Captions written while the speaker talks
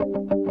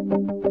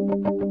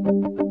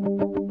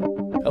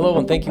Hello,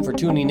 and thank you for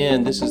tuning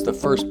in. This is the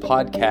first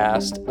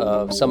podcast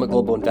of Summit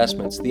Global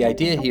Investments. The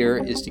idea here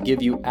is to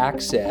give you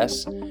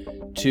access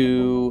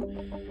to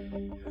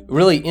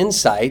really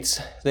insights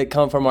that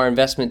come from our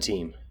investment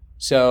team.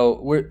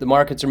 So the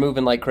markets are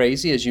moving like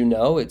crazy, as you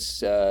know. It's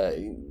some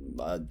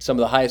of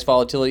the highest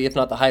volatility, if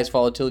not the highest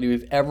volatility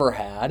we've ever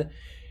had.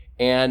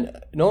 And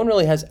no one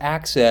really has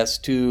access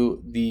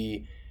to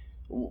the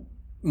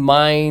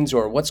minds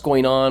or what's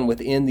going on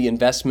within the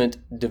investment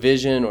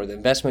division or the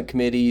investment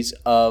committees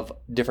of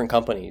different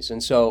companies.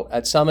 And so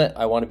at Summit,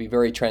 I want to be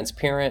very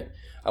transparent.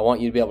 I want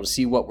you to be able to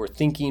see what we're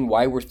thinking,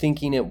 why we're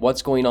thinking it,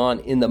 what's going on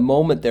in the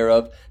moment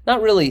thereof.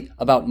 Not really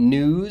about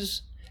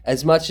news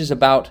as much as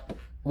about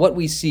what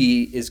we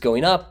see is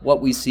going up,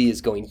 what we see is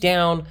going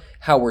down,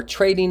 how we're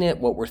trading it,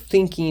 what we're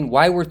thinking,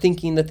 why we're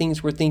thinking the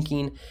things we're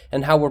thinking,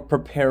 and how we're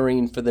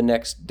preparing for the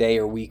next day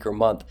or week or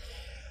month.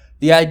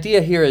 The idea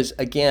here is,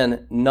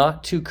 again,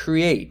 not to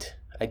create.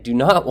 I do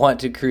not want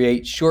to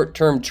create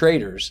short-term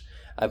traders.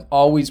 I've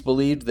always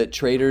believed that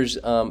traders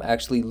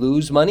actually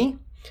lose money.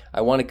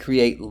 I want to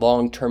create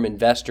long-term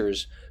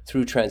investors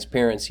through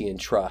transparency and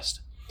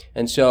trust.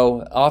 And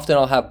so often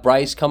I'll have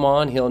Bryce come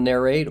on, he'll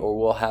narrate, or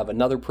we'll have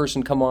another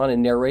person come on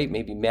and narrate,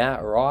 maybe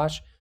Matt or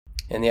Osh.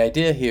 And the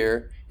idea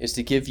here is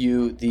to give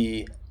you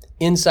the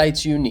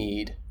insights you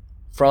need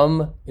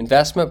from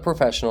investment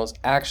professionals,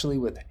 actually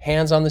with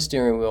hands on the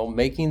steering wheel,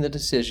 making the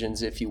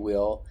decisions, if you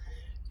will,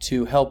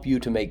 to help you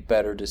to make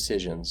better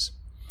decisions.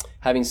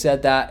 Having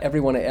said that,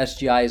 everyone at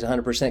SGI is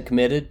 100%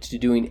 committed to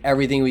doing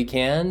everything we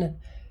can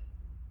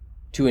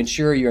to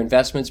ensure your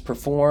investments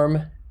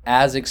perform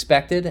as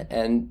expected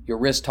and your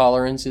risk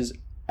tolerance is,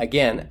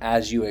 again,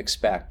 as you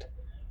expect.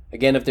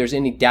 Again, if there's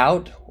any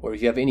doubt or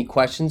if you have any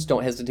questions,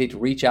 don't hesitate to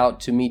reach out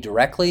to me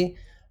directly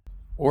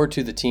or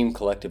to the team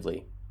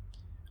collectively.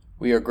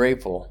 We are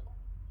grateful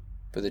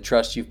for the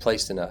trust you've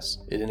placed in us.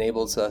 It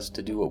enables us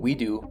to do what we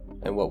do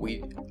and what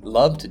we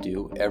love to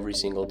do every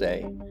single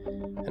day.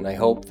 And I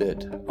hope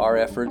that our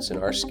efforts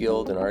and our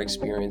skill and our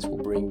experience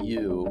will bring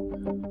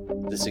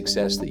you the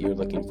success that you're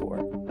looking for.